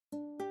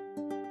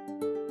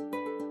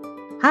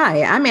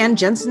Hi, I'm Ann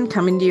Jensen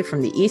coming to you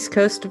from the East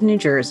Coast of New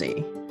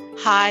Jersey.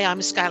 Hi,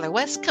 I'm Skylar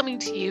West coming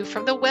to you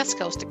from the West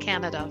Coast of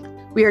Canada.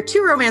 We are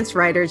two romance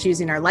writers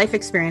using our life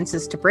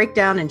experiences to break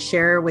down and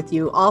share with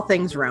you all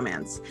things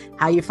romance.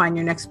 How you find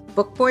your next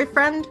book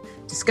boyfriend,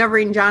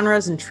 discovering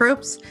genres and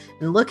tropes,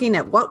 and looking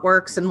at what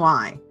works and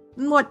why,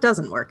 and what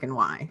doesn't work and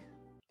why.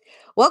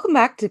 Welcome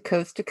back to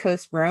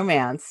Coast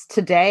Romance.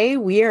 Today,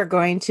 we are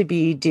going to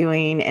be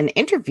doing an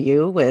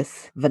interview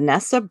with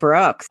Vanessa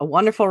Brooks, a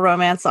wonderful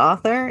romance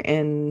author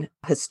in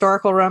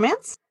historical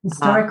romance.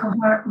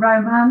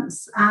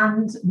 Romance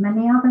and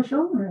many other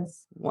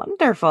genres.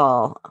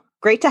 Wonderful.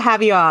 Great to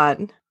have you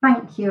on.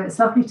 Thank you. It's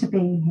lovely to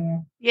be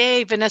here.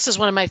 Yay, Vanessa's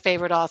one of my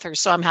favorite authors,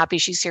 so I'm happy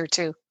she's here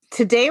too.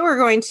 Today, we're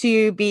going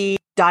to be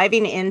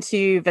diving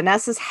into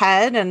Vanessa's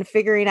head and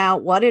figuring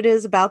out what it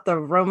is about the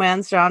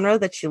romance genre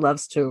that she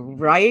loves to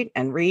write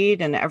and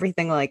read and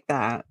everything like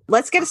that.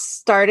 Let's get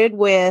started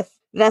with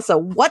Vanessa.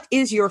 What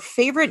is your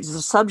favorite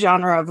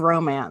subgenre of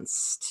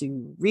romance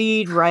to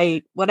read,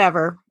 write,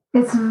 whatever?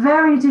 It's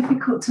very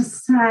difficult to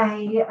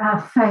say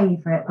a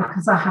favourite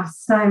because I have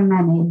so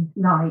many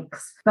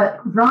likes. But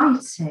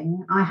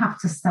writing, I have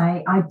to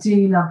say, I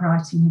do love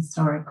writing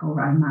historical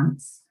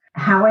romance.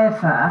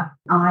 However,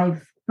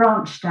 I've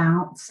branched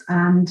out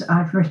and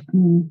I've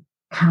written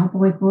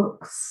cowboy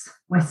books,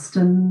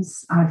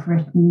 westerns. I've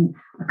written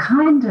a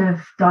kind of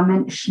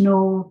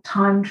dimensional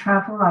time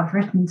travel. I've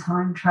written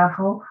time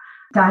travel,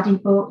 daddy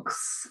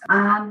books.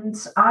 And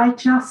I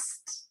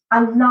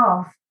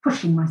love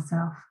pushing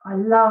myself. I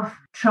love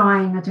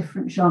trying a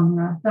different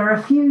genre. There are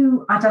a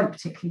few I don't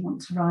particularly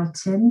want to write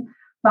in,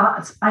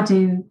 but I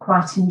do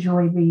quite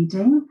enjoy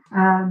reading.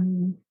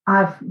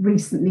 I've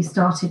recently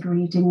started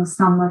reading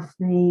some of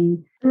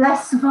the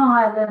less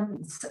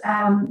violent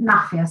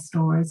mafia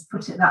stories,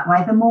 put it that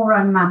way, the more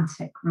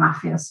romantic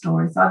mafia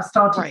stories. I've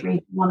started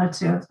reading one or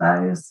two of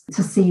those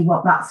to see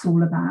what that's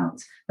all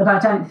about. But I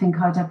don't think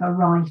I'd ever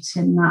write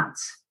in that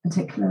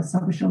particular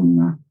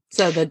subgenre.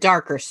 So the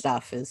darker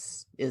stuff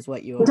is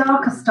what you... The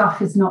darker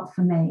stuff is not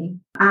for me.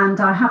 And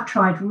I have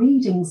tried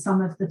reading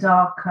some of the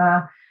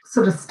darker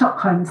sort of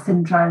Stockholm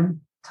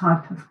Syndrome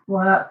type of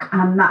work.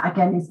 And that,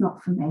 again, is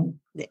not for me.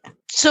 Yeah.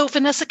 So,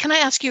 Vanessa, can I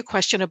ask you a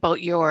question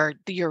about your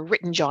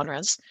written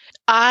genres?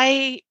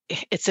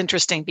 It's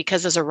interesting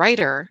because as a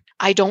writer,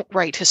 I don't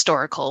write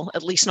historical,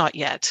 at least not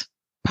yet.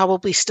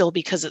 Probably still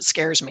because it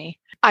scares me.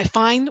 I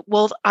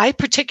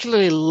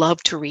particularly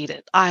love to read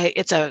it.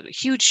 It's a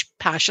huge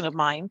passion of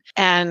mine.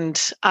 And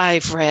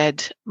I've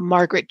read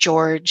Margaret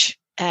George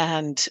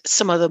and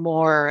some of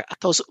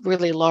those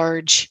really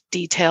large,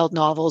 detailed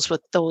novels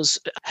with those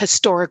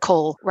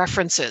historical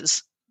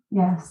references.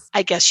 Yes.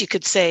 I guess you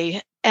could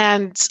say.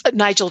 And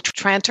Nigel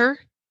Tranter,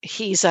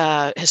 he's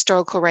a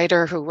historical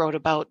writer who wrote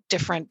about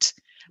different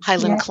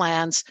Highland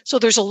clans. So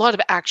there's a lot of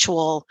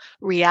actual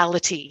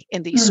reality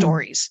in these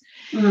stories.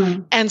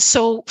 Mm. And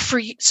so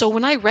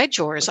when I read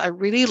yours, I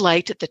really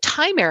liked the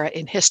time era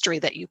in history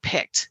that you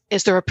picked.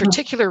 Is there a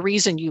particular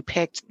reason you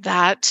picked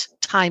that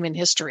time in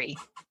history?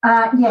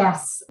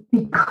 Yes,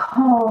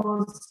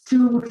 because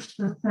George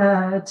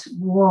III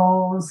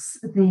was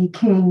the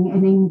king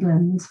in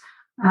England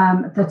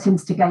that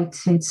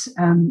instigated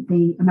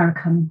the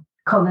American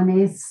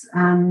colonies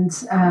and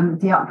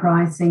the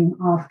uprising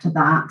after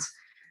that.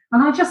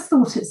 And I just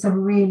thought it's a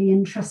really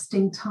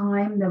interesting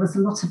time. There was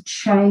a lot of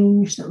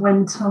change that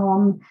went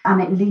on,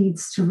 and it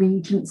leads to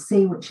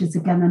Regency, which is,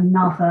 again,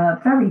 another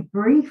very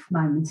brief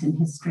moment in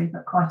history,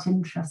 but quite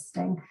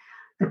interesting.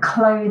 The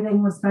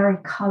clothing was very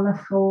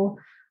colourful.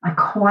 I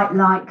quite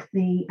like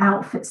the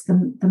outfits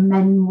the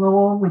men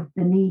wore with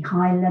the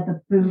knee-high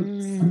leather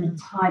boots and the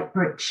tight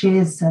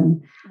breeches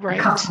and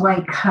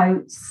cutaway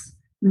coats,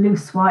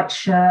 loose white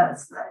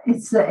shirts.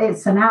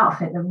 It's an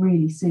outfit that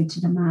really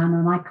suited a man,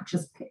 and I could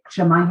just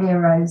picture my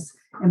heroes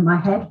in my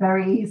head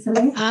very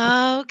easily.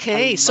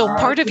 Okay, so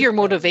part of your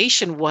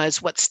motivation was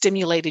what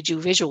stimulated you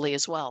visually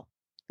as well.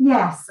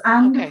 Yes,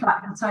 and the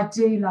fact that I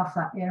do love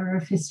that era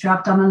of history.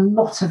 I've done a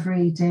lot of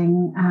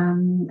reading.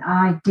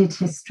 I did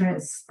history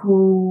at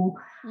school,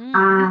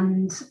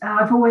 and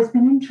I've always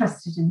been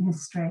interested in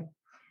history.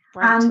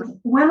 Right. And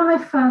when I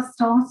first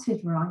started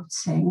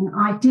writing,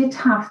 I did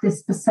have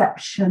this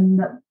perception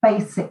that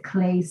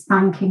basically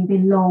spanking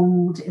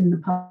belonged in the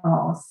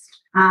past.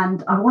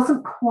 And I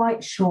wasn't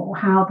quite sure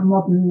how the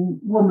modern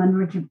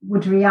woman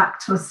would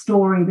react to a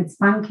story with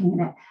spanking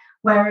in it.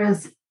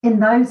 Whereas in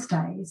those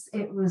days,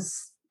 it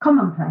was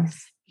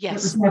commonplace. Yes. It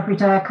was an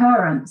everyday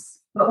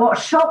occurrence. But what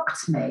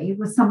shocked me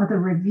was some of the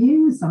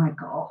reviews I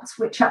got,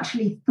 which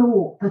actually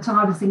thought that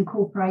I was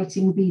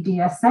incorporating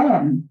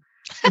BDSM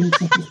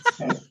into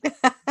history.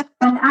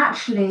 And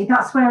actually,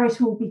 that's where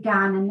it all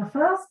began in the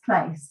first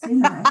place, you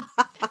know.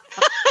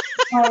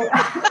 So,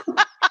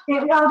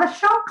 it rather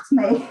shocked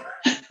me.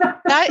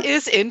 That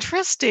is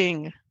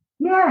interesting.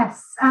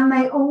 Yes, and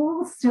they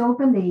all still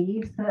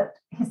believe that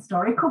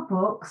historical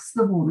books,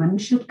 the woman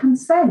should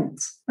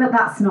consent. But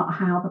that's not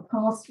how the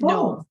past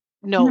was.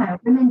 No.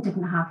 Women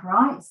didn't have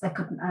rights. They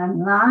couldn't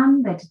earn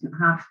land. They didn't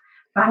have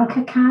bank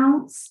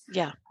accounts.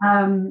 Yeah.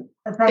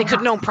 They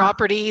couldn't own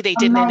property. They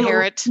didn't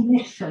inherit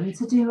permission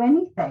to do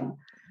anything.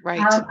 Right.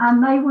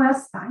 And they were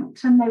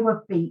spanked and they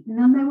were beaten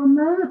and they were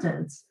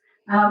murdered,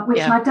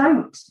 which I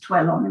don't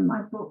dwell on in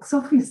my books,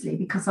 obviously,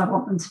 because I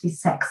want them to be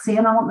sexy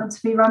and I want them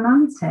to be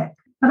romantic.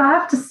 But I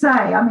have to say,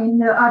 I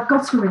mean, I've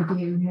got a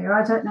review here.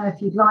 I don't know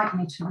if you'd like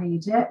me to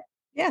read it.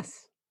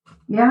 Yes.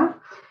 Yeah.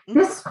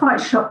 This quite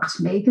shocked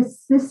me.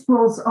 This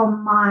was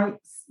on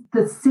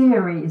the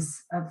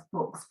series of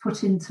books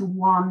put into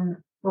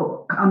one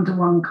book under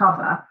one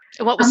cover.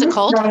 And what was it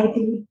called?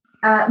 Lady,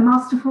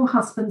 Masterful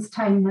Husbands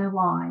Tame Their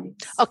Wives.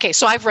 Okay,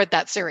 so I've read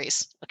that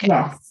series. Okay.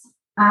 Yes.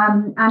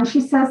 And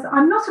she says,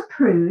 I'm not a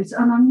prude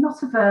and I'm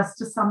not averse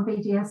to some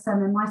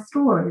BDSM in my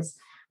stories,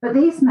 but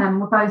these men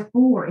were both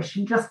boorish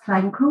and just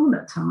plain cruel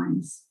at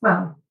times.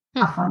 Well,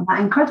 I find that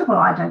incredible.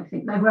 I don't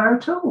think they were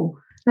at all.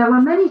 There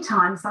were many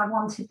times I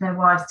wanted their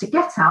wives to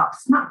get up,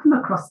 smack them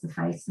across the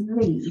face and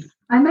leave.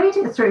 I made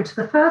it through to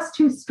the first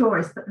 2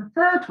 stories, but the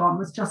third one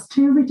was just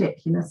too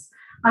ridiculous.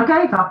 I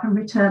gave up and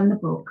returned the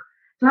book.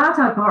 Glad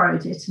I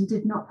borrowed it and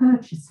did not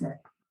purchase it.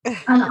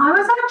 And I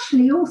was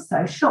actually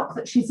also shocked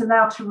that she's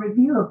allowed to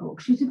review a book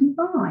she didn't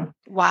buy.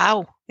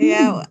 Wow.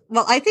 Yeah.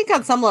 Well, I think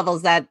on some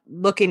levels that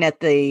looking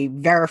at the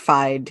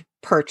verified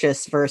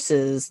purchase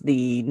versus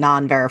the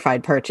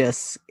non-verified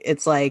purchase,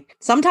 it's like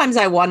sometimes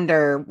I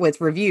wonder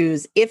with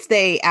reviews if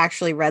they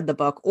actually read the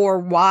book or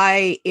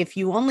why, if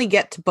you only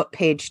get to book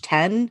page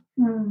 10,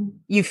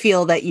 you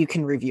feel that you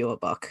can review a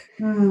book.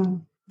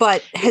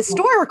 But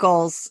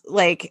historicals,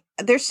 like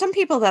there's some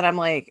people that I'm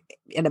like,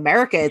 in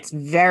America, it's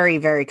very,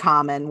 very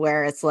common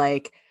where it's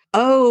like,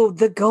 oh,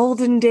 the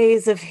golden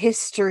days of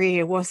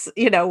history was,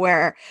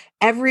 where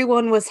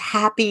everyone was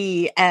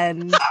happy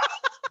and,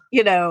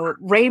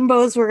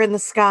 rainbows were in the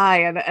sky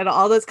and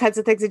all those kinds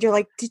of things. And you're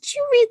like, did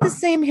you read the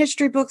same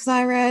history books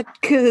I read?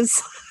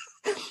 Because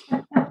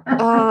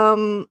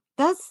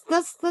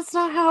that's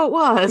not how it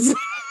was.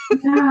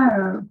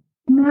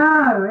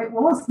 No, it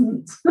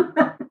wasn't.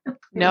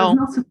 No. It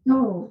was not at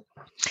all.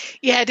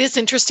 Yeah, it is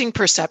interesting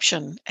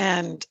perception.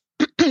 And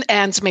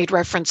Anne's made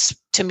reference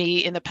to me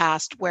in the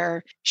past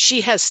where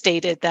she has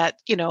stated that,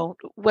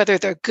 whether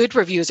they're good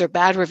reviews or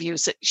bad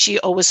reviews, she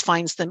always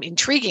finds them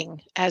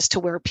intriguing as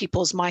to where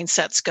people's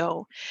mindsets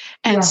go.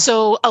 And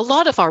so a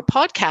lot of our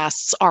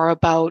podcasts are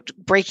about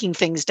breaking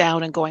things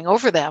down and going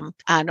over them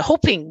and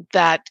hoping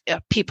that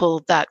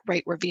people that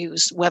write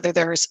reviews, whether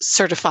they're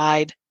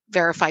certified,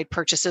 verified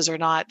purchases or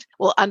not,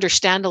 will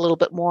understand a little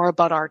bit more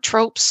about our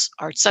tropes,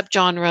 our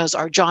subgenres,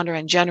 our genre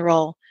in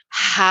general,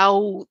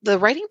 how the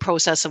writing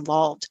process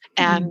evolved.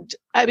 And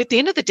at the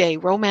end of the day,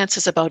 romance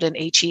is about an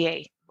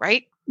HEA,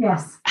 right?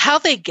 Yes. How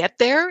they get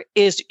there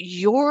is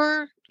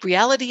your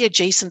reality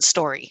adjacent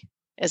story,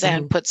 as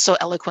Anne puts so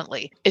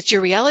eloquently. It's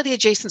your reality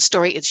adjacent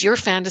story. It's your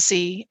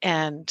fantasy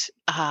and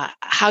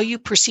how you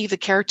perceive the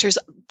characters.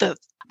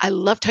 I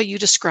loved how you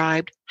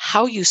described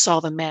how you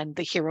saw the men,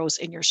 the heroes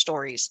in your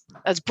stories.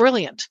 That's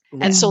brilliant.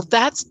 And so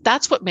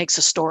that's what makes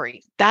a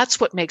story. That's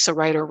what makes a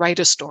writer write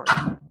a story.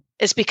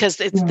 It's because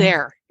it's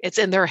there. It's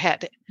in their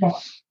head. Yeah.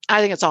 I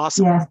think it's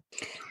awesome. Yeah.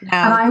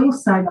 And I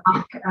also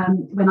like,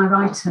 when I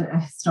write a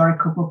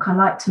historical book, I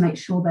like to make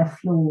sure they're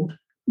flawed.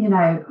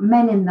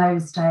 Men in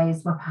those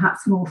days were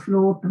perhaps more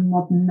flawed than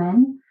modern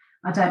men.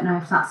 I don't know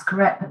if that's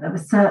correct, but there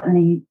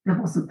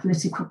wasn't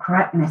political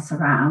correctness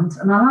around.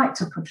 And I like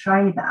to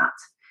portray that.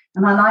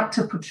 And I like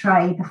to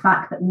portray the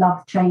fact that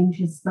love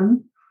changes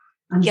them.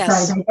 And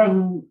so they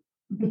then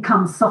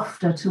become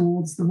softer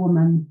towards the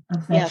woman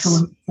of their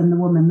choice and the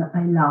woman that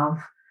they love.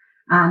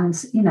 And,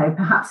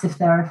 perhaps if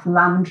they're a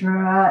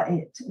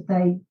philanderer,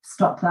 they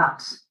stop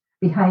that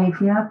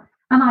behaviour.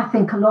 And I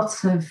think a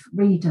lot of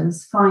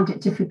readers find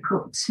it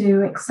difficult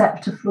to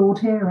accept a flawed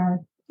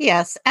hero.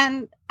 Yes.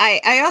 And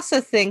I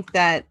also think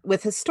that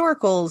with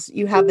historicals,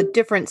 you have a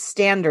different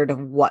standard of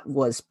what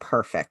was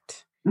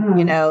perfect.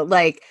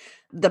 Like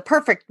the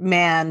perfect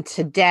man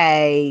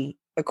today,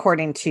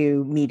 according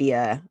to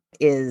media,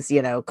 is,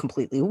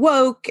 completely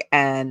woke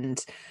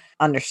and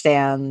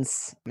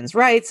understands women's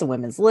rights and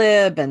women's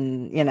lib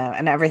and,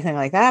 and everything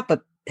like that.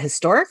 But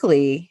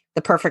historically,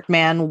 the perfect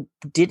man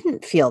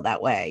didn't feel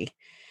that way.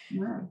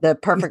 No. The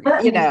perfect,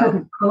 he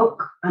couldn't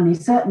cook and he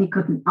certainly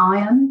couldn't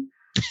iron.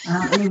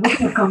 And he wouldn't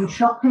have gone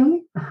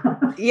shopping.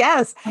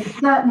 Yes. He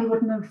certainly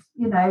wouldn't have,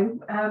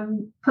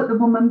 put the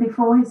woman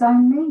before his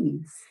own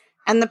needs.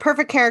 And the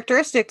perfect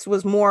characteristics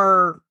was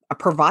more a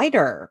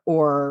provider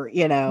or,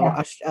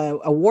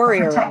 a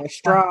warrior or a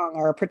strong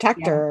or a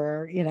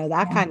protector,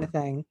 that kind of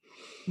thing.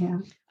 Yeah.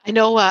 I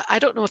know, I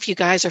don't know if you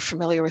guys are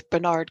familiar with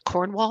Bernard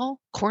Cornwell.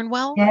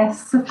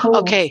 Yes, of course.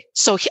 Okay.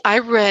 So I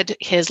read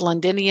his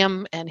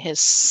Londinium and his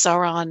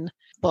Sauron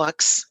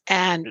books.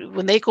 And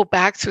when they go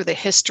back through the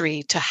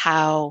history to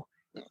how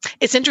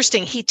it's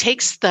interesting, he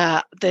takes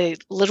the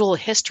little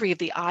history of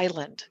the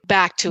island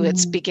back to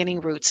its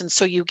beginning roots. And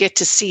so you get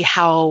to see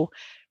how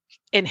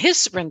in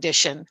his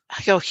rendition,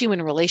 how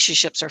human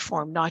relationships are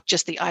formed, not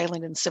just the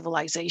island and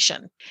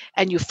civilization.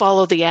 And you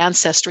follow the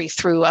ancestry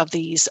through of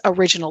these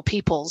original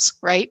peoples,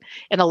 right?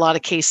 In a lot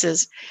of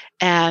cases.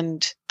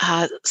 And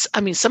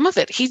some of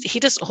it, he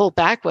doesn't hold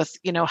back with,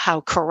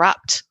 how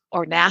corrupt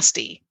or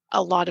nasty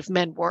a lot of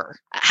men were.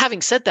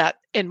 Having said that,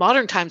 in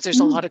modern times,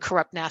 there's a lot of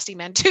corrupt, nasty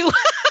men too.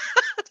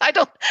 I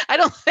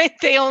don't think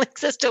they only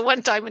exist at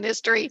one time in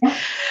history.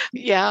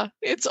 Yeah,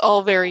 it's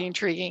all very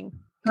intriguing.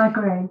 I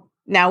agree.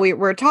 Now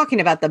we're talking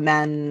about the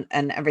men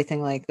and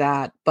everything like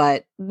that,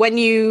 but when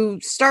you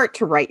start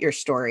to write your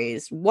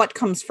stories, what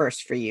comes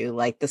first for you?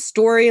 Like the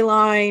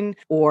storyline,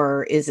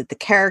 or is it the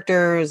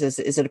characters? Is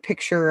it a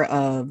picture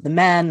of the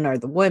men or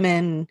the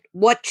women?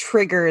 What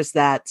triggers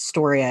that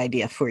story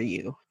idea for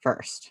you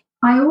first?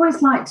 I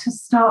always like to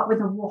start with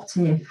a what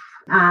if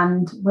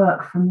and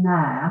work from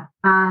there.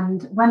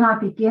 And when I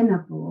begin a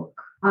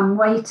book, I'm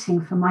waiting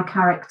for my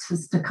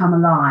characters to come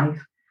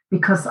alive,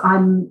 because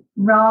I'm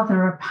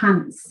rather a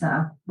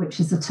pantser,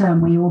 which is a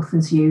term we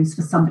authors use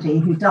for somebody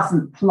who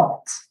doesn't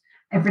plot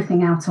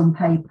everything out on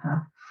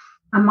paper.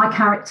 And my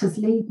characters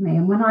lead me.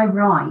 And when I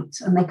write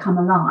and they come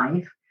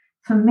alive,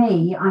 for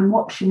me, I'm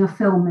watching a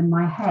film in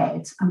my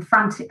head and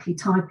frantically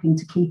typing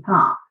to keep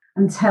up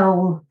and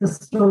tell the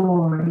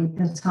story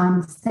that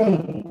I'm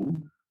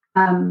seeing.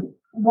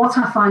 What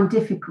I find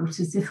difficult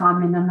is if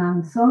I'm in an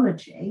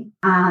anthology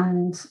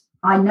and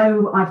I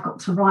know I've got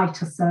to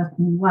write a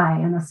certain way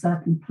and a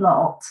certain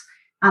plot,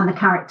 and the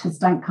characters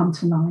don't come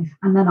to life.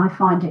 And then I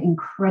find it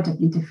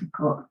incredibly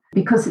difficult,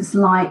 because it's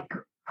like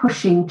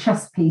pushing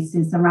chess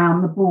pieces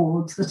around the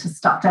boards that are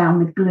stuck down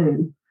with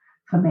glue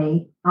for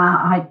me.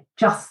 I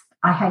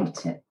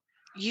hate it.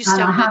 You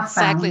sound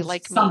exactly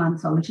like me. Some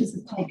anthologies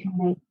have taken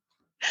me.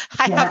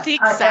 I have the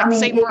exact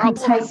same problem. It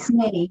can take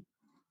me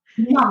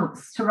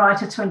months to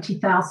write a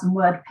 20,000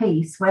 word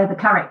piece where the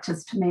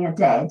characters to me are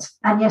dead,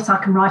 and yet I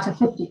can write a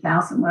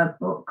 50,000 word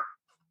book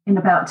in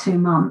about 2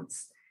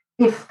 months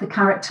if the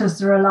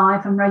characters are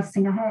alive and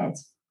racing ahead.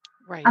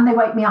 Right. And they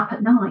wake me up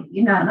at night,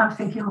 and I'm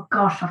thinking, oh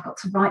gosh, I've got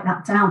to write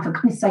that down, for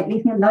goodness sake,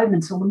 leave me alone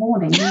until the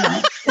morning.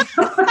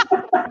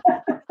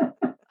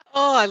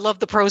 Oh, I love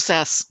the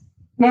process.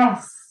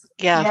 Yes.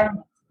 Yeah.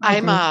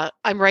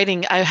 I'm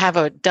writing, I have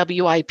a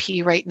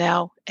WIP right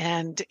now,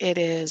 and it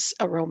is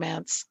a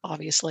romance,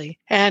 obviously.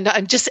 And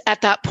I'm just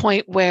at that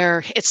point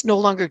where it's no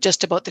longer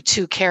just about the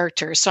two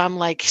characters. So I'm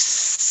like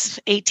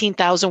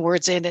 18,000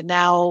 words in, and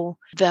now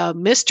the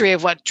mystery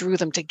of what drew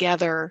them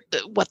together,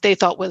 what they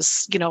thought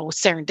was,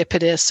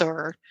 serendipitous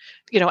or,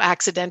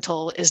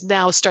 accidental, is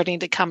now starting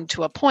to come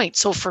to a point.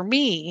 So for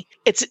me,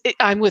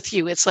 I'm with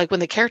you. It's like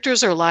when the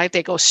characters are alive,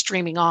 they go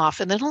streaming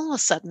off, and then all of a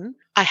sudden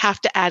I have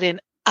to add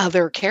in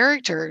other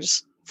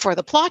characters for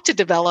the plot to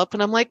develop.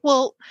 And I'm like,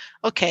 well,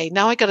 okay,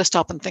 now I got to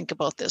stop and think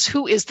about this.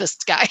 Who is this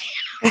guy?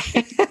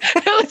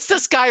 Who is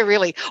this guy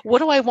really? What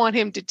do I want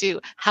him to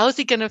do? How is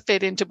he going to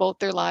fit into both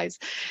their lives?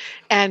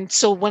 And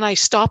so when I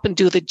stop and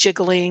do the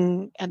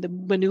jiggling and the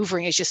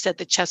maneuvering, as you said,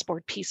 the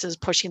chessboard pieces,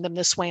 pushing them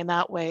this way and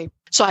that way.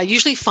 So I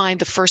usually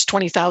find the first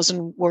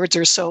 20,000 words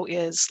or so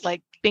is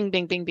like bing,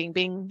 bing, bing, bing,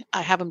 bing.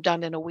 I have them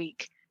done in a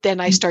week. Then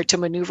I start to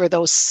maneuver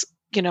those,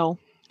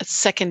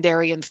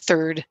 secondary and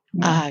third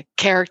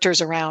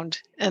characters around,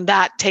 and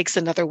that takes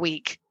another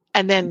week.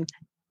 And then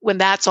when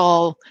that's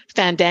all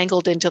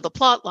fandangled into the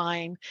plot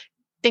line,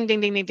 ding, ding,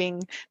 ding, ding,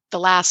 ding,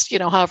 the last,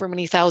 however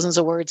many thousands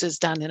of words is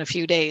done in a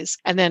few days.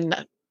 And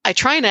then I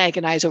try and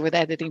agonize over the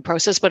editing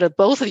process, but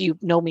both of you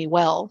know me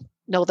well,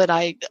 know that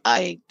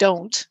I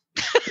don't.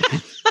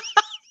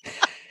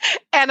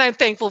 And I'm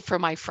thankful for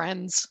my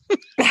friends.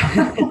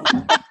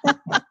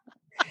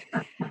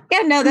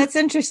 Yeah, no, that's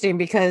interesting,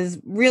 because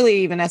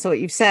really, Vanessa, what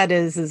you've said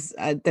is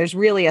there's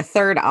really a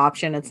third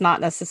option. It's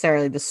not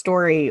necessarily the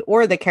story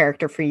or the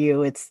character for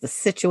you. It's the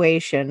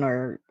situation,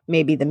 or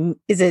maybe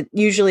is it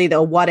usually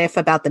the what if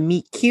about the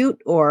meet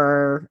cute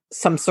or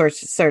some sort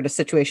of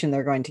situation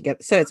they're going to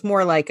get? So it's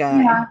more like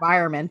a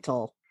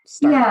environmental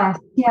stuff.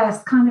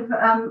 Yes. Kind of,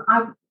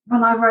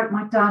 when I wrote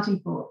my daddy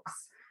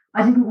books,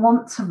 I didn't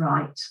want to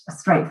write a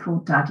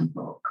straightforward daddy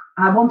book.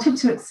 I wanted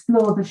to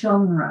explore the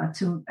genre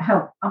to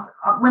help.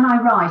 When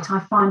I write, I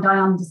find I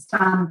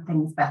understand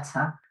things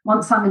better.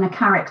 Once I'm in a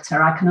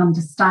character, I can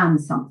understand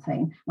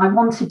something. I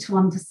wanted to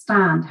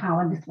understand how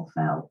a little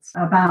felt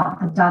about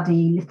the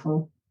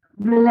daddy-little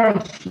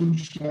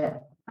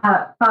relationship.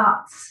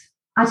 But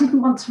I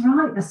didn't want to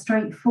write the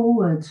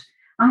straightforward.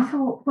 I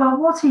thought, well,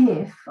 what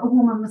if a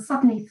woman was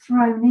suddenly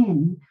thrown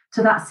in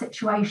to that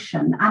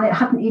situation and it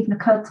hadn't even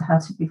occurred to her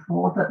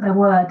before that there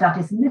were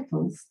daddies and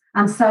littles?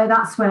 And so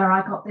that's where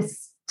I got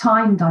this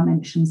time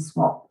dimension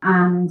swap,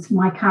 and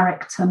my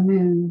character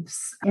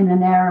moves in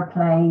an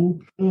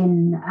aeroplane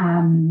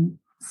in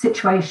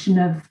situation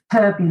of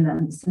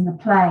turbulence in the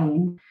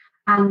plane.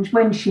 And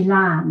when she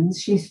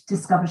lands, she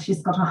discovers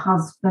she's got a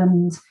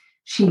husband.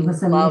 She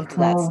was a little,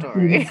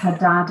 he was her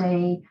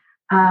daddy.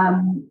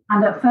 And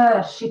at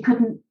first she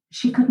couldn't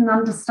she couldn't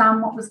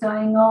understand what was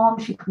going on.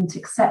 She couldn't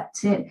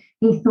accept it.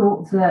 He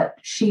thought that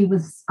she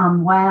was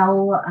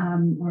unwell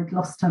or had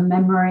lost her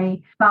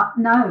memory. But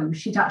no,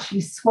 she'd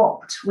actually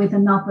swapped with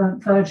another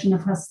version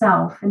of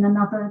herself in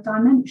another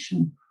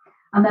dimension.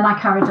 And then I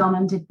carried on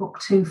and did book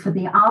 2 for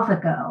the other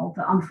girl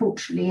that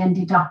unfortunately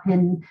ended up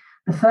in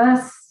the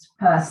first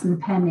person,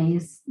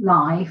 Penny's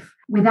life,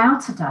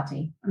 without a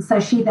daddy. And so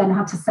she then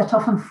had to set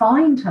off and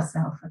find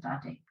herself a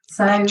daddy.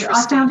 So I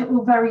found it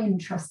all very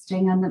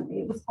interesting, and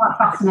it was quite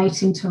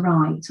fascinating to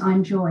write. I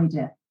enjoyed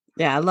it.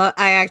 Yeah,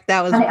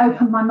 that was, and it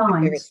opened my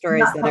mind. Favorite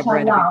stories that's that what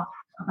I've read I love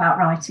about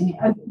writing. It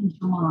opens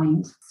your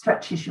mind,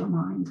 stretches your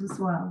mind as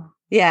well.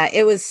 Yeah,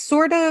 it was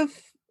sort of.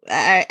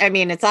 I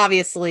mean, it's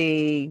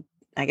obviously,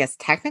 I guess,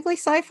 technically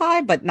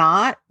sci-fi, but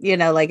not.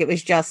 Like it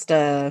was just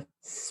a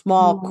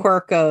small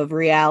quirk of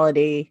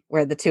reality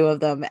where the two of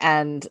them.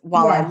 And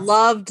while I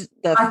loved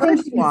the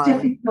first one,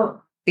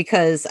 difficult.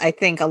 Because I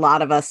think a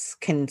lot of us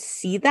can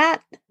see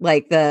that,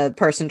 like the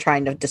person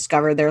trying to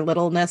discover their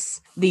littleness,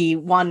 the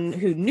one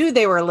who knew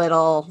they were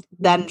little,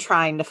 then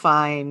trying to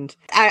find.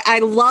 I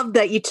love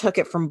that you took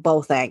it from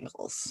both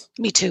angles.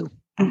 Me too.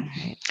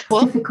 It's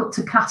difficult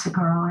to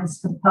categorize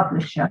for the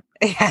publisher.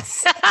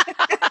 Yes.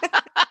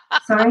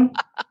 Sorry?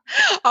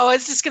 Oh, I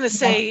was just going to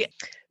say,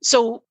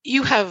 so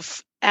you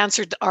have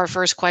answered our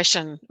first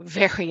question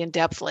very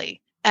in-depthly.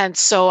 And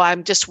so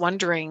I'm just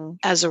wondering,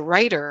 as a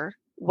writer,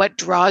 what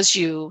draws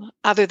you,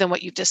 other than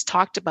what you just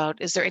talked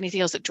about? Is there anything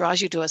else that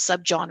draws you to a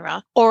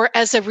subgenre? Or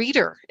as a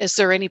reader, is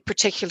there any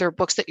particular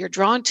books that you're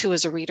drawn to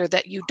as a reader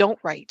that you don't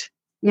write?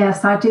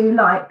 Yes, I do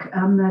like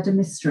murder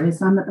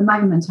mysteries. At the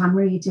moment, I'm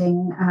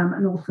reading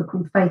an author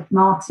called Faith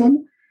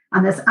Martin,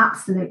 and there's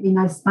absolutely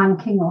no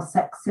spanking or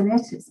sex in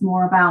it. It's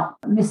more about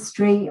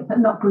mystery, but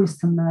not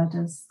gruesome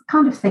murders.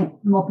 Kind of think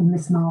modern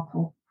Miss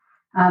Marple.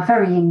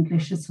 Very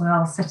English as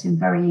well, set in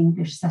very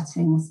English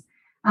settings.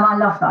 And I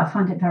love that. I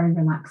find it very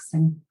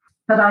relaxing.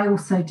 But I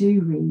also do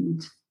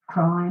read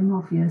crime,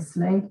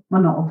 obviously.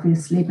 Well, not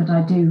obviously, but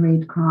I do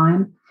read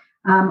crime.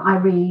 I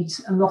read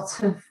a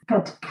lot of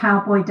good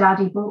cowboy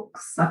daddy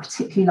books. I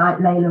particularly like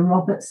Layla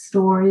Roberts'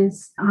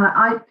 stories.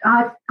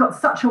 I've got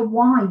such a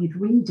wide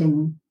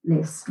reading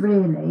list,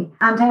 really.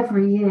 And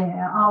every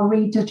year I'll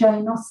read a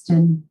Jane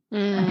Austen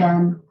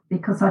again,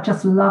 because I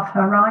just love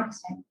her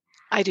writing.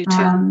 I do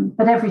too.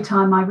 But every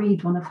time I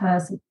read one of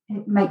hers,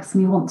 it makes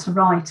me want to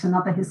write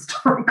another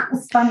historical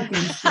spanking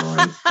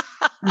story.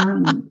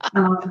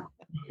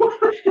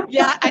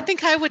 Yeah, I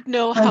think I would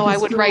know how I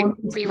would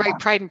rewrite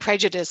Pride and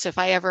Prejudice if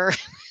I ever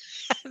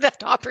had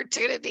that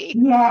opportunity.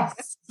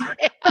 Yes.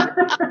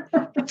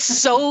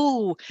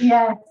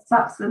 Yes,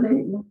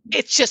 absolutely.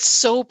 It's just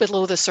so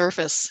below the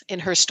surface in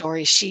her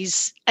story.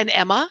 She's an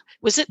Emma.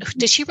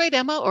 Did she write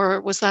Emma,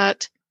 or was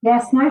that?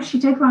 Yes, no, she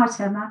did write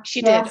Emma.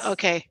 She did.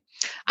 Okay.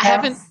 I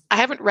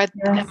haven't read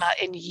Emma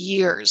in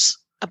years,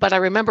 but I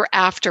remember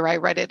after I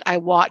read it, I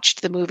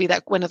watched the movie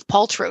that Gwyneth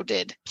Paltrow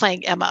did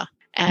playing Emma.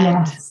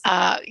 And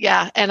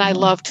and I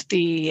loved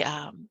the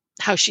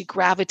how she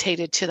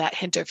gravitated to that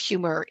hint of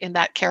humor in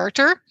that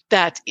character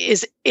that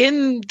is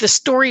in the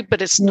story,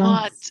 but it's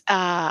not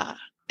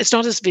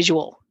as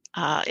visual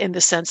in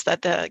the sense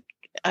that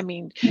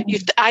in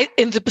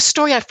the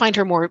story I find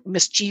her more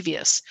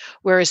mischievous,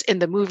 whereas in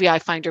the movie I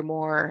find her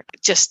more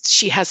just,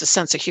 she has a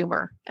sense of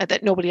humor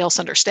that nobody else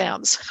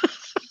understands.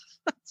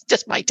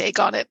 Just my take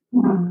on it.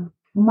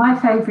 My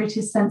favourite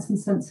is Sense and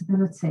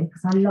Sensibility,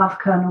 because I love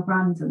Colonel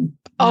Brandon.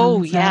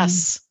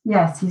 Yes,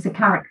 he's a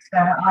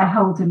character I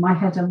hold in my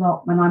head a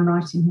lot when I'm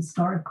writing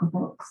historical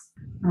books.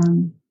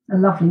 A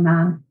lovely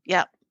man.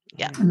 Yeah.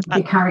 A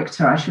lovely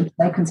character, I should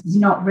say, because he's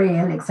not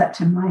real except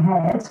in my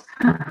head.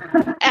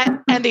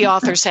 and the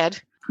author's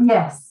head.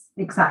 Yes,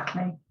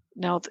 exactly.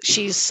 No,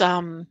 she's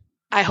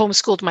I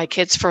homeschooled my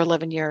kids for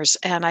 11 years,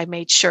 and I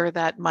made sure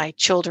that my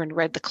children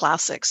read the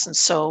classics. And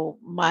so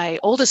my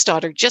oldest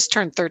daughter just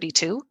turned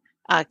 32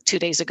 2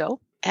 days ago,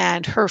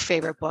 and her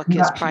favorite book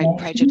is Pride and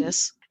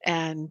Prejudice.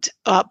 And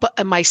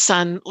but my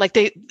son, like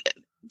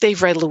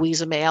they've read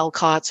Louisa May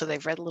Alcott, so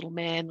they've read Little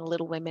Men,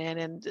 Little Women,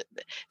 and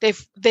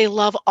they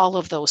love all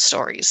of those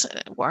stories.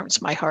 It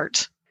warms my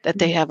heart that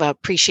they have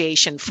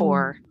appreciation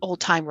for old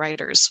time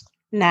writers.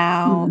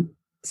 Now,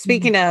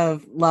 speaking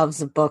of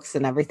loves of books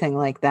and everything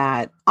like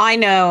that, I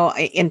know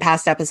in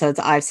past episodes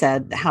I've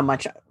said how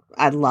much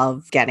I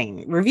love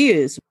getting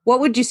reviews. What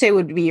would you say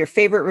would be your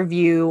favorite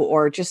review,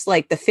 or just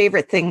like the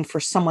favorite thing for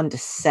someone to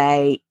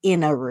say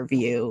in a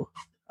review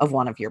of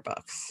one of your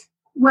books?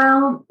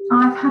 Well,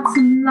 I've had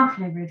some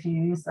lovely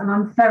reviews, and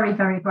I'm very,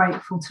 very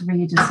grateful to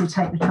readers who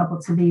take the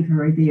trouble to leave a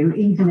review,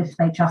 even if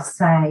they just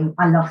say,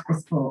 I love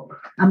this book.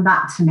 And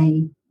that to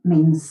me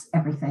means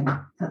everything,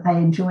 that they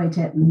enjoyed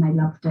it and they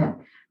loved it.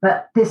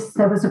 But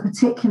there was a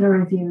particular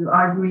review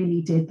I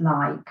really did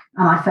like,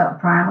 and I felt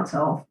proud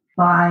of,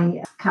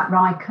 by Kat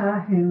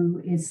Riker,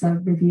 who is a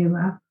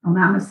reviewer on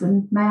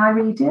Amazon. May I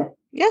read it?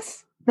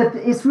 Yes.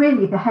 It's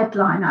really the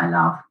headline I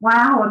love.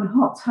 Wow, and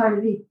hot,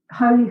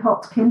 holy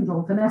hot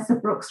Kindle. Vanessa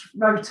Brooks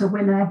wrote a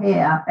winner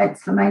here,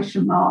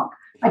 exclamation mark.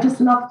 I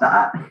just loved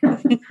that.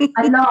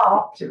 I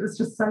laughed. It was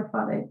just so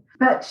funny.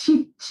 But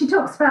she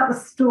talks about the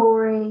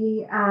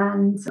story,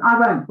 and I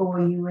won't bore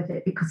you with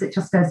it because it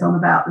just goes on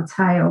about the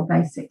tale,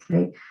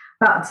 basically.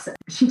 But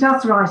she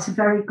does write a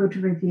very good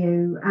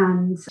review,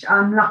 and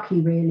I'm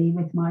lucky, really,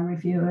 with my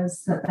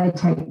reviewers that they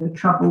take the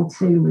trouble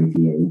to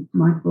review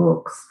my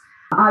books.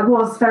 I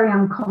was very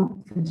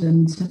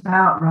unconfident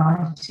about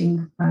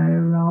writing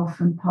Beowulf,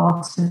 and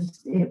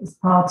it was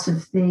part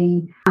of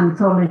the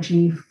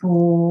anthology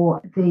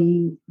for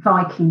the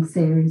Viking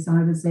series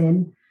I was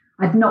in.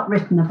 I'd not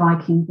written a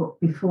Viking book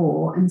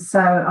before, and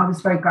so I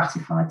was very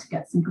gratified to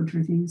get some good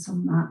reviews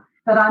on that.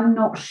 But I'm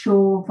not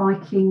sure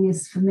Viking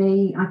is for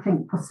me. I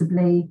think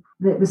possibly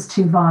it was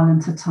too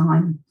violent a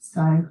time,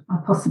 so I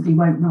possibly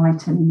won't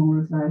write any more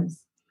of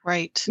those.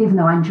 Right. Even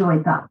though I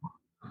enjoyed that.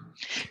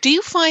 Do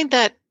you find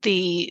that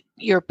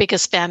your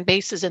biggest fan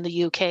base is in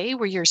the UK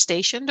where you're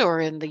stationed, or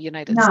in the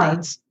United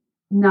States?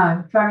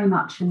 No, very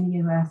much in the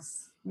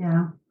US.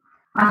 Yeah.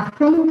 I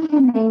think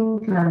in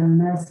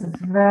England there's a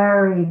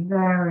very,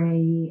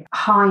 very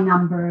high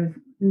number of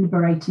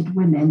liberated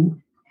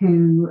women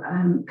who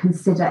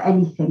consider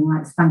anything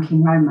like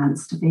spanking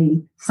romance to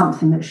be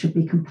something that should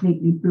be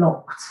completely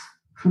blocked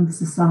from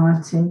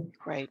society.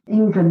 Right.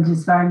 England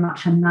is very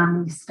much a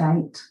nanny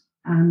state,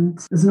 and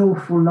there's an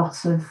awful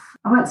lot of,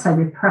 I won't say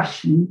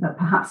repression, but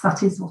perhaps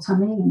that is what I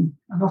mean,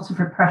 a lot of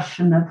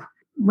repression of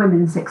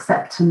women's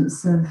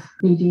acceptance of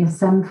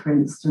BDSM, for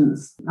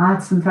instance. I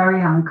had some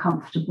very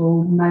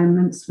uncomfortable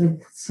moments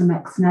with some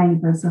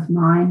ex-neighbours of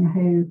mine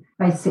who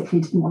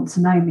basically didn't want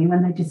to know me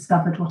when they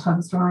discovered what I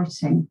was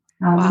writing.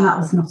 Wow. And that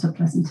was not a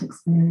pleasant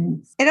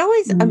experience. It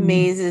always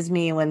amazes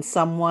me when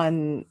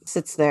someone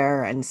sits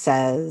there and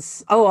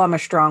says, oh, I'm a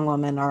strong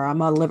woman, or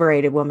I'm a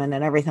liberated woman,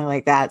 and everything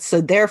like that.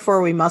 So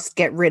therefore we must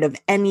get rid of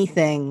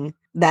anything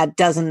that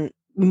doesn't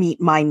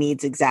meet my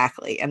needs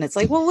exactly. And it's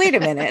like, well, wait a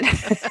minute.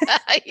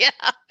 Yeah.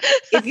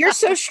 If you're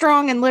so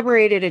strong and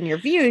liberated in your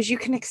views, you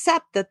can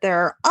accept that there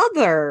are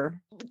other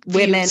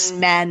women,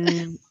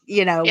 men,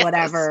 Yes.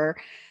 whatever,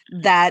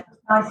 that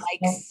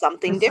like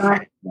something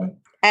different.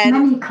 And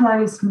many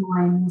closed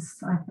minds,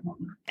 I think.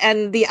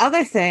 And the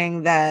other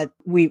thing that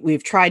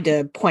we've tried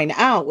to point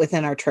out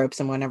within our tropes,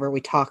 and whenever we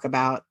talk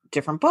about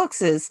different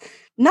books, is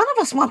none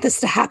of us want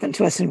this to happen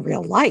to us in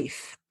real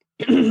life.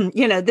 We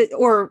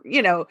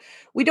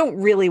don't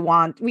really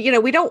want,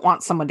 we don't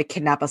want someone to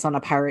kidnap us on a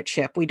pirate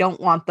ship. We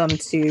don't want them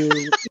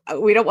to,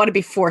 we don't want to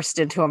be forced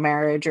into a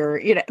marriage, or,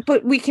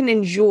 but we can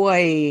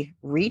enjoy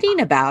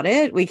reading about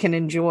it. We can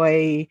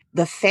enjoy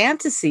the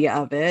fantasy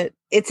of it.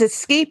 It's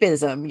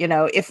escapism.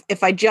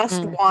 If I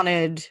just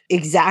wanted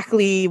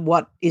exactly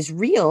what is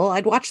real,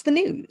 I'd watch the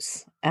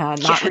news,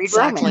 not read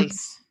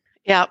romance.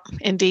 Yeah,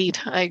 indeed.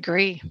 I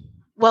agree.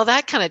 Well,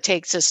 that kind of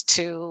takes us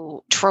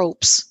to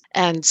tropes.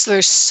 And so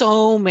there's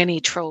so many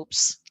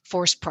tropes: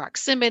 forced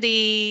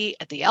proximity,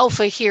 the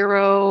alpha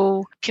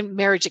hero,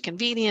 marriage of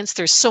convenience.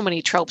 There's so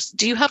many tropes.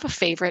 Do you have a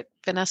favorite,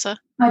 Vanessa?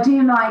 I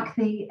do like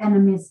the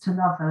enemies to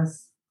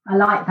lovers. I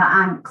like the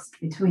angst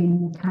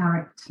between the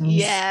characters.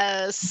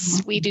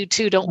 Yes, we do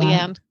too, don't we,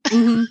 Anne?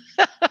 Mm-hmm.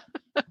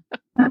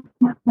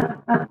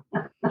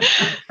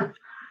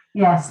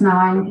 Yes, no,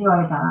 I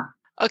enjoy that.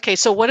 Okay,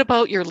 so what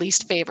about your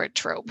least favorite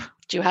trope?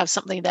 Do you have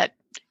something that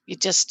you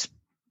just...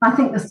 I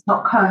think the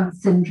Stockholm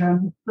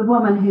Syndrome, the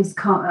woman who's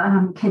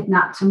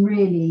kidnapped and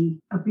really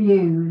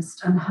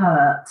abused and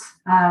hurt,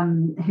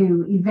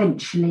 who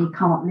eventually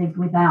can't live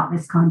without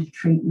this kind of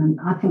treatment.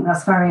 I think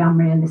that's very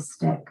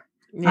unrealistic.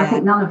 Yeah. I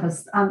think none of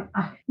us,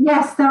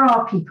 yes, there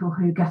are people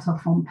who get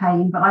off on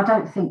pain, but I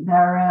don't think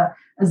there are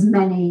as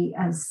many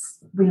as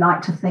we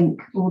like to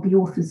think, or the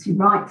authors who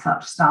write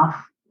such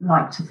stuff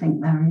like to think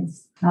there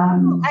is.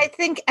 I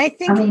think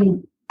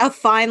a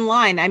fine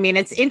line. I mean,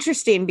 it's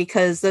interesting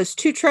because those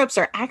two tropes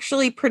are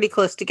actually pretty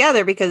close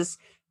together, because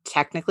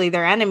technically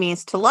they're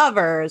enemies to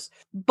lovers,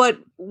 but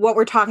what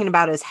we're talking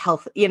about is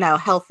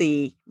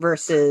healthy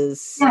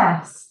versus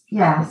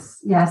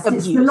Yes. abuse.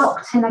 It's the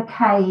locked in a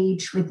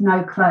cage with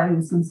no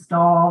clothes and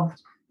starved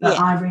that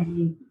I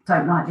really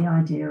don't like the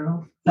idea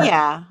of. But,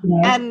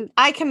 and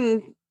I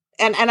can,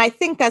 and I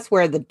think that's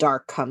where the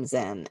dark comes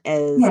in,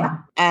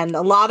 and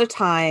a lot of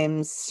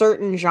times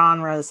certain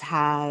genres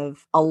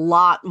have a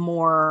lot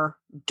more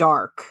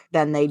dark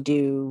than they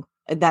do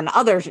than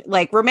others.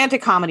 Like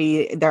romantic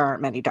comedy, there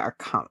aren't many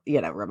dark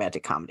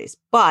romantic comedies,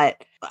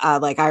 but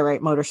like I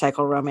write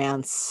motorcycle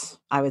romance,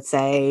 I would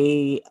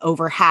say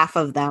over half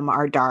of them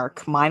are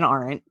dark. Mine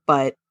aren't,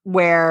 but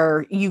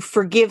where you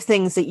forgive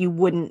things that you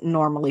wouldn't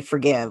normally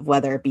forgive,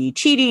 whether it be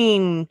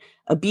cheating,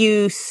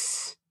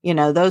 abuse,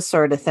 those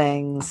sort of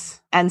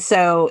things. And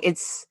so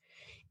it's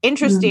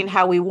interesting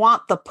how we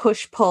want the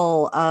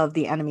push-pull of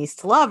the enemies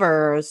to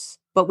lovers,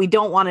 but we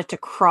don't want it to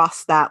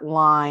cross that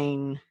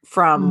line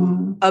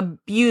from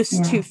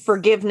abuse to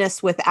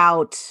forgiveness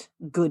without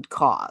good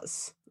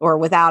cause, or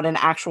without an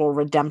actual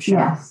redemption.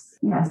 Yes.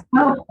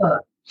 Well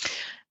put.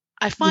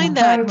 I find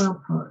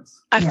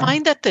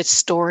that the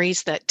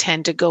stories that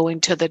tend to go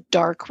into the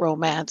dark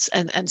romance,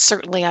 and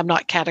certainly I'm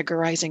not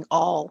categorizing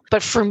all,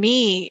 but for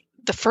me,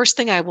 the first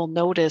thing I will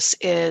notice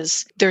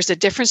is there's a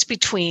difference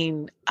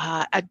between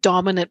a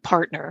dominant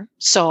partner.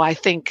 So I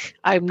think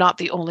I'm not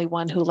the only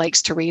one who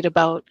likes to read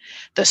about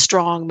the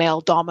strong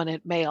male,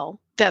 dominant male.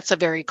 That's a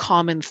very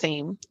common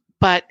theme.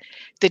 But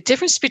the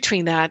difference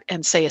between that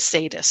and, say, a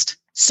sadist.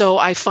 So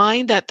I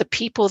find that the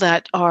people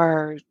that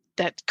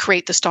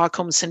create the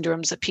Stockholm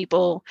syndromes,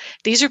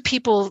 these are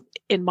people,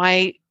 in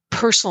my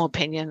personal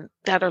opinion,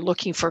 that are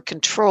looking for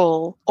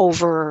control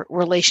over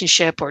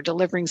relationship or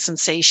delivering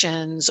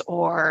sensations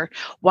or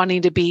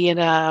wanting to be in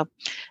a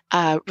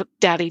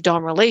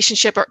daddy-dom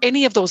relationship or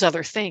any of those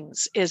other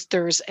things.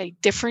 There's a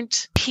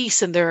different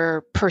piece in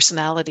their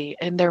personality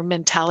and their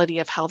mentality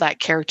of how that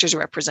character is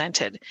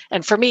represented.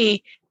 And for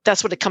me,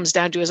 that's what it comes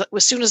down to, is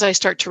as soon as I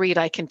start to read,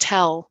 I can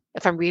tell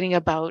if I'm reading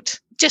about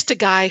just a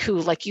guy who,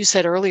 like you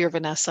said earlier,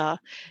 Vanessa,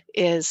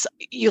 is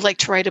you like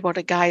to write about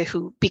a guy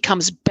who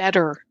becomes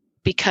better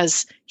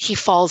because he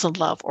falls in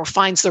love or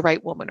finds the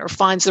right woman or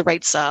finds the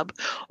right sub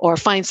or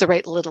finds the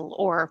right little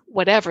or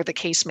whatever the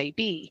case may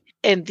be.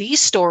 And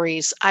these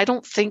stories, I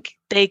don't think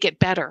they get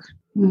better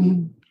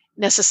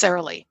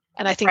necessarily.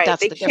 And I think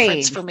that's the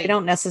difference for me. They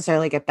don't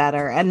necessarily get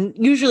better. And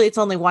usually it's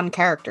only one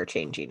character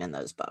changing in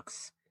those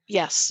books.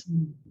 Yes.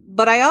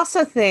 But I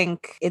also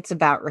think it's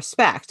about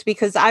respect,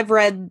 because I've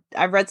read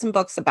some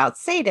books about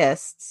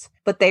sadists,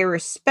 but they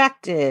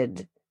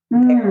respected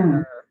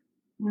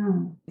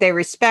they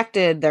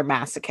respected their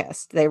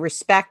masochist. They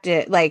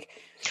respected, like,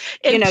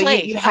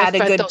 you had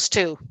I've read those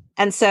too.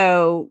 And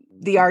so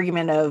the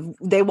argument of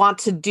they want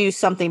to do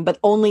something, but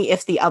only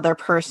if the other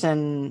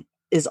person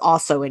is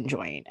also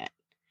enjoying it.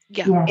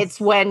 Yeah. Yes.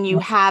 It's when you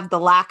have the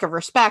lack of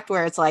respect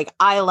where it's like,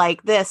 I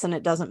like this and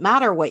it doesn't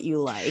matter what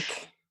you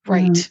like.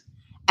 Right.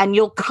 And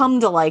you'll come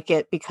to like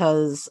it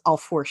because I'll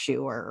force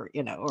you, or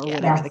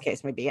whatever the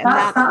case may be. And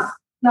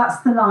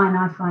that's the line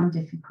I find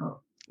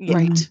difficult. Yeah.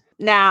 Right.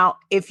 Now,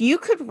 if you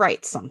could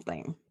write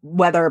something,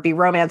 whether it be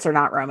romance or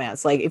not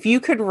romance, like if you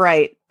could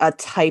write a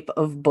type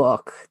of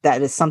book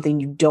that is something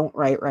you don't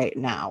write right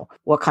now,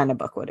 what kind of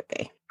book would it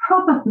be?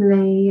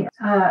 Probably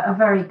a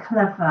very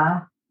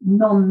clever,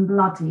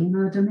 non-bloody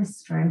murder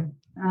mystery.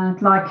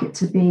 I'd like it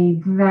to be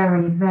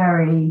very,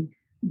 very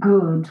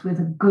good with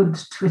a good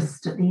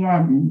twist at the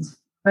end.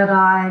 But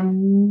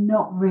I'm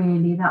not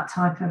really that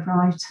type of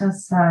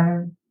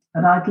writer,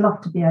 but I'd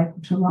love to be able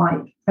to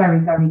write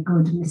very, very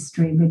good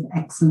mystery with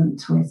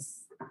excellent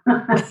twists.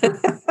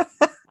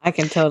 I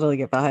can totally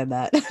get behind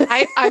that.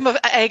 I'm an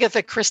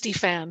Agatha Christie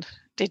fan.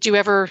 Did you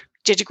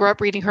grow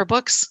up reading her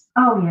books?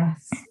 Oh,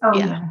 yes.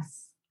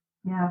 Yes.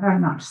 Yeah, very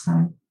much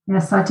so.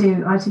 Yes, I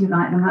do like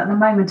them. At the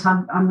moment,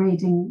 I'm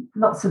reading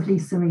lots of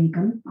Lisa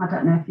Regan. I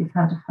don't know if you've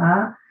heard of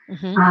her.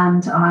 Mm-hmm.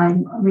 And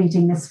I'm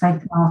reading Miss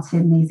Faith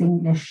Martin, these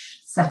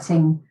English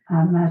setting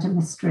murder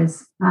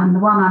mysteries. And the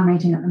one I'm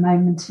reading at the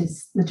moment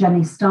is the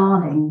Jenny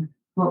Starling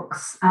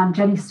books. And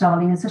Jenny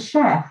Starling is a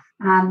chef.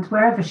 And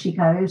wherever she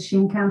goes, she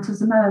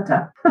encounters a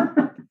murder.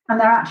 And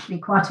they're actually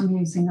quite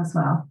amusing as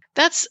well.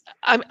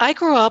 I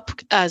grew up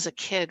as a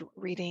kid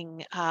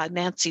reading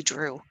Nancy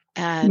Drew.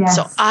 And yes.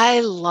 So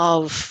I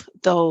love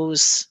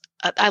those.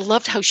 I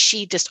loved how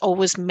she just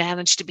always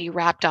managed to be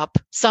wrapped up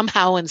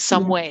somehow in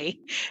some way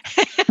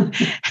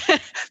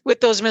with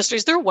those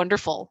mysteries. They're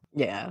wonderful.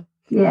 Yeah.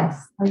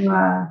 Yes, they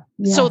were.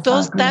 Yes, so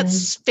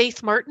that's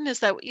Faith Martin. Is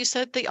that what you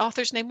said the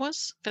author's name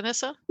was,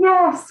 Vanessa?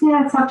 Yes.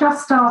 I've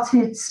just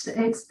started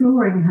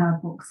exploring her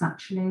books,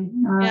 actually.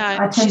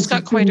 She's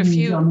got quite a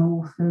few on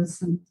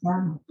authors. And,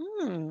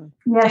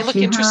 they look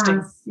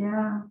interesting.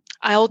 Yeah.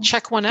 I'll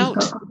check one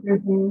out.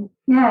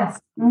 Yes.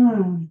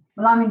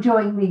 Well, I'm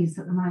enjoying these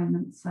at the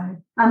moment. So,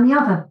 and the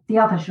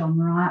other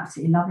genre I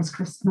absolutely love is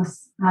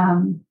Christmas.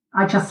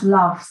 I just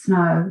love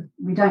snow.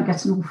 We don't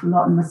get an awful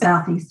lot in the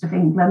southeast of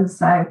England,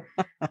 so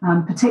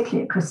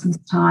particularly at Christmas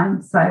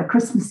time. So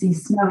Christmassy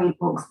snowy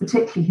books,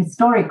 particularly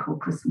historical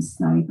Christmas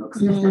snowy books.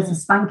 And if there's a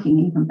spanking,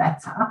 even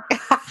better.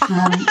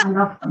 I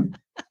love them.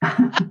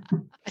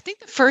 I think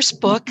the first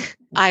book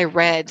I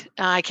read,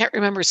 I can't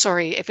remember,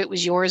 sorry, if it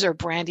was yours or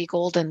Brandy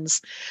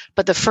Golden's,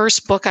 but the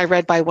first book I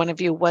read by one of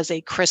you was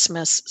a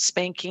Christmas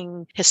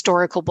spanking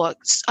historical book,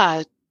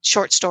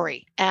 short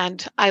story.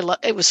 And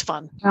it was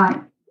fun.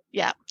 Right.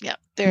 Yeah.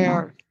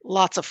 They're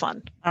lots of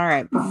fun. All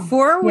right.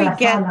 Before we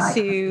get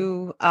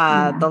to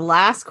the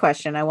last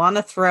question, I want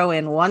to throw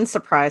in one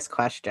surprise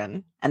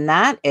question. And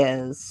that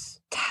is,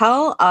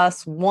 tell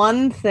us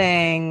one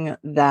thing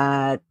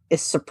that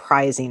is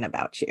surprising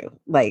about you.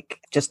 Like,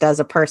 just as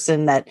a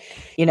person that,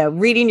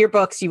 reading your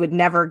books, you would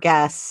never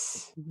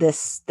guess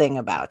this thing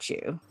about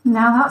you.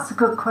 Now, that's a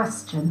good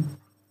question.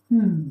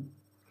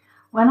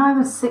 When I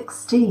was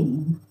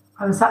 16,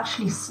 I was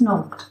actually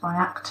snobbed by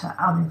actor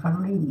Oliver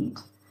Reed.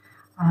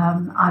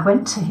 I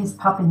went to his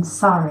pub in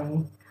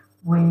Surrey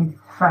with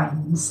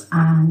friends,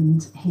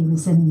 and he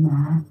was in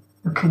there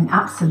looking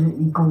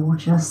absolutely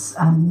gorgeous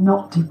and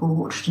not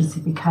debauched as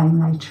he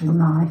became later in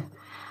life.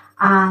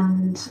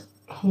 And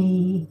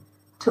he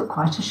took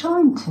quite a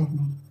shine to me,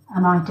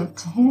 and I did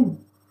to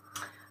him.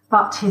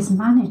 But his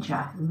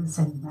manager, who was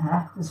in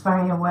there, was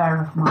very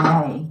aware of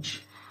my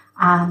age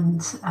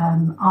And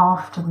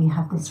after we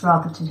had this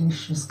rather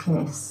delicious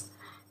kiss,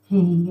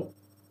 he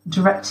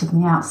directed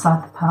me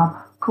outside the pub,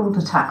 called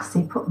a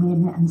taxi, put me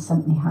in it and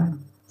sent me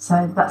home.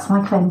 So that's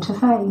my claim to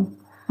fame.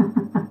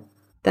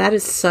 That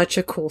is such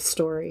a cool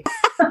story.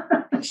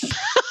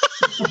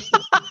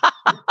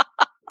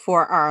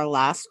 For our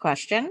last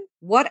question,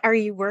 what are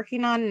you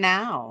working on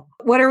now?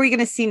 What are we going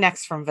to see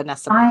next from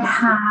Vanessa?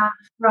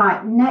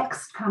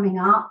 Next coming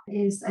up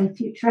is a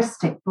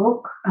futuristic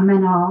book, a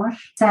ménage,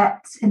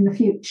 set in the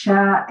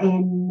future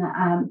in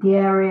the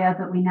area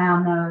that we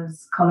now know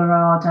as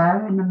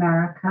Colorado in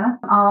America,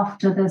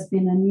 after there's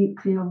been a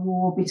nuclear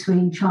war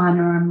between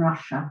China and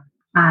Russia.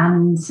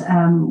 And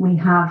we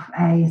have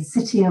a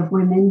city of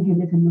women who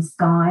live in the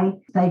sky.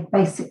 They've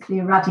basically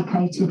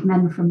eradicated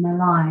men from their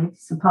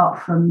lives,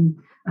 apart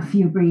from a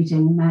few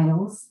breeding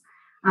males.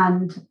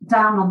 And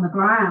down on the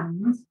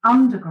ground,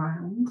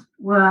 underground,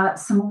 were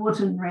some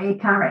ordinary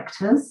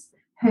characters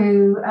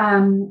who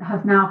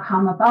have now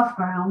come above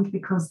ground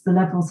because the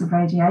levels of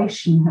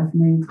radiation have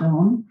moved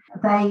on.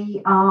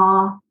 They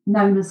are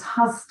known as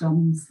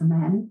husbands, the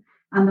men,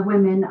 and the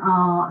women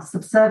are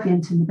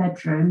subservient in the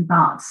bedroom,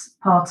 but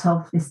part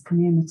of this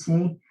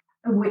community,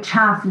 which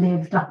have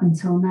lived up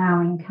until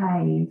now in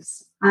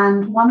caves.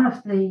 And one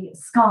of the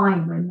sky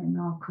women,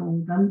 I'll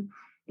call them,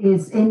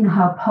 is in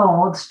her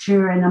pod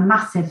during a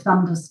massive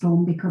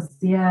thunderstorm, because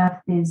the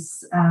Earth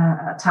is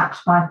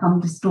attacked by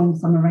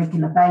thunderstorms on a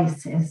regular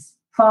basis,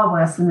 far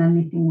worse than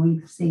anything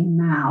we've seen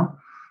now.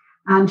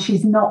 And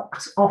she's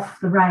knocked off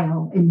the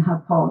rail in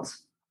her pod,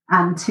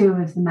 and two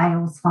of the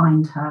males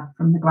find her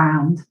from the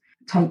ground,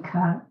 take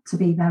her to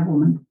be their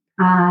woman.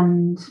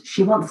 And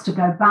she wants to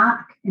go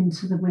back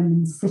into the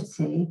women's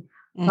city,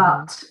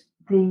 but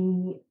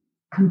the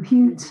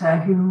computer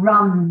who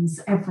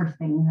runs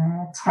everything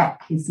there,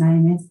 Tech, his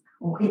name is,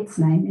 or its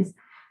name is,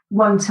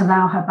 won't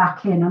allow her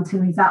back in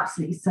until he's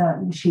absolutely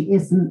certain she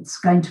isn't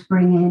going to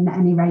bring in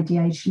any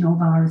radiation or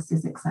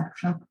viruses,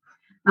 etc.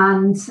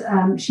 And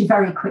she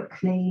very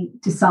quickly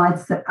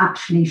decides that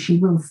actually she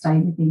will stay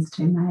with these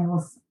two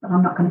males, but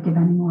I'm not going to give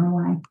any more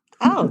away.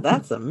 Oh,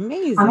 that's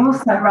amazing. I'm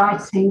also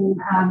writing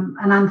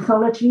an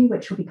anthology,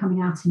 which will be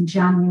coming out in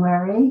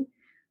January.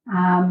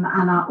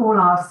 All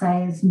I'll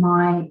say is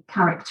my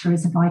character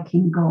is a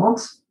Viking god.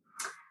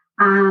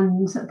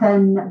 And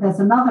then there's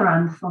another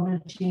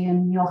anthology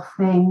in the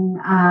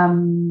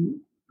offing,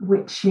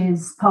 which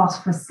is part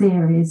of a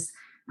series.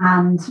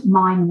 And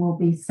mine will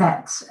be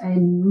set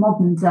in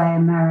modern day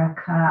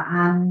America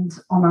and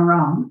on a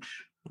ranch.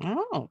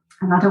 Oh.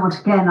 And I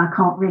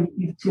can't really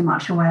give too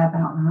much away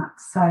about that.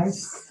 So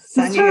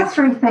there's 2 or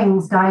 3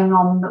 things going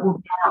on that will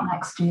be out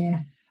next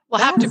year.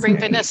 We'll have to bring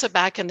Vanessa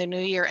back in the new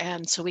year,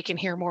 Anne, so we can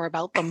hear more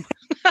about them.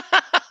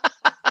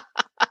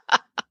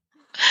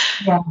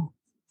 Yeah.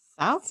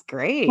 Sounds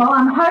great. Well,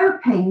 I'm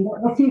hoping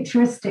that the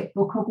futuristic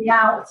book will be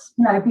out,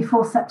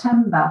 before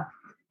September.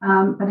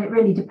 But it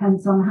really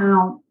depends on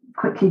how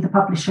quickly the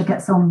publisher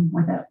gets on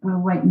with it. We'll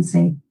wait and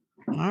see.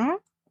 All right.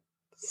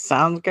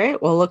 Sounds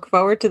great. We'll look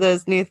forward to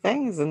those new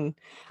things. And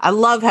I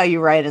love how you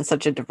write in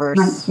such a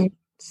diverse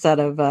set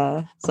of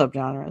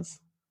subgenres.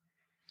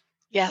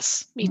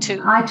 Yes, me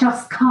too. I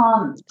just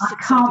can't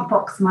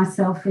box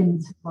myself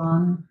into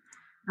one.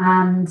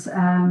 And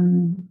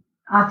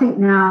I think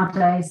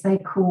nowadays they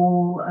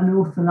call an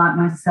author like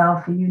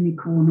myself a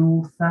unicorn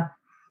author.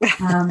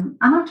 And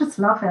I just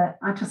love it.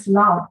 I just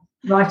love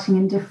writing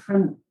in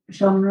different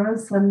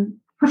genres and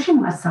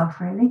pushing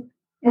myself, really.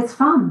 It's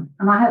fun.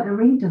 And I hope the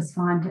readers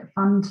find it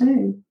fun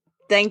too.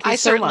 Thank you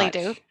so much. I certainly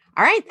do.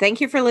 All right. Thank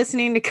you for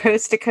listening to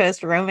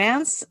Coast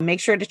Romance. Make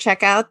sure to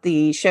check out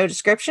the show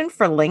description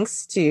for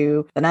links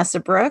to Vanessa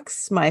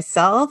Brooks,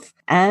 myself,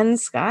 and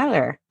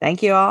Skylar.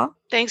 Thank you all.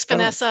 Thanks,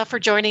 Vanessa, for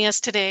joining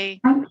us today.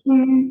 Thank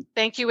you.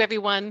 Thank you,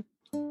 everyone.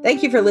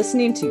 Thank you for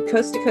listening to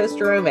Coast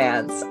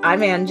Romance.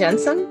 I'm Ann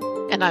Jensen.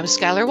 And I'm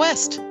Skylar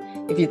West.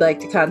 If you'd like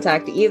to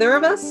contact either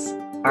of us,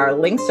 our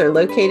links are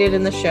located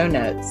in the show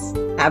notes.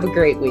 Have a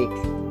great week.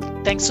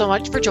 Thanks so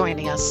much for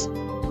joining us.